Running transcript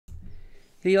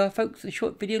Here you are, folks, a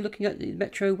short video looking at the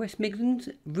Metro West Midlands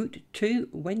route to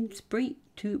Wednesbury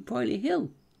to Brierley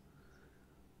Hill.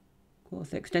 Of course,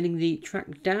 they're extending the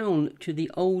track down to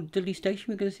the old Dudley station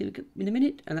we're going to see in a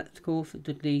minute, and that's of course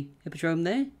Dudley Hippodrome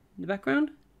there in the background.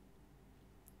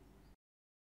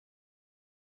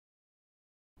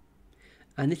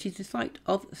 And this is the site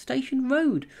of Station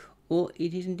Road, or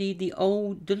it is indeed the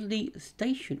old Dudley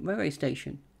station, railway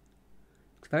station.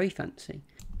 It's very fancy.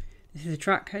 This is a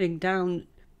track heading down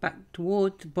back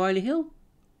towards Brierley Hill.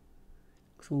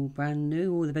 It's all brand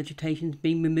new, all the vegetation's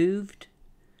been removed.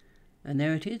 And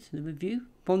there it is, the view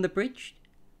from the bridge.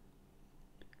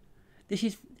 This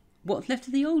is what's left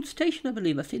of the old station, I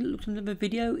believe. I've seen it looked in another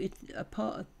video. It's a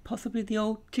part of possibly the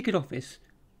old ticket office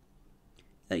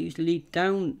that used to lead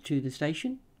down to the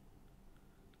station.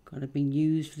 Kind of been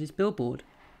used for this billboard.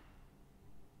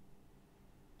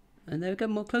 And there we go,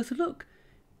 more closer look.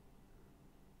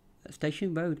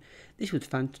 Station Road. This was a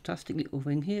fantastic little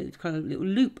thing here. It's kind of a little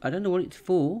loop. I don't know what it's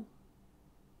for.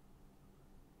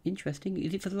 Interesting.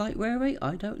 Is it for the light railway?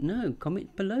 I don't know.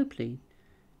 Comment below, please.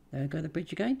 There we go, the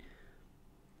bridge again.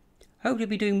 Hopefully, I'll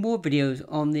be doing more videos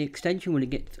on the extension when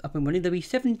it gets up and running. There'll be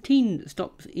 17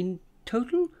 stops in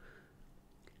total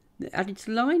added to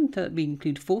the line, so that will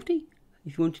include 40.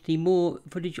 If you want to see more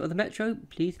footage of the metro,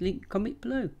 please comment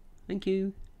below. Thank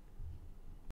you.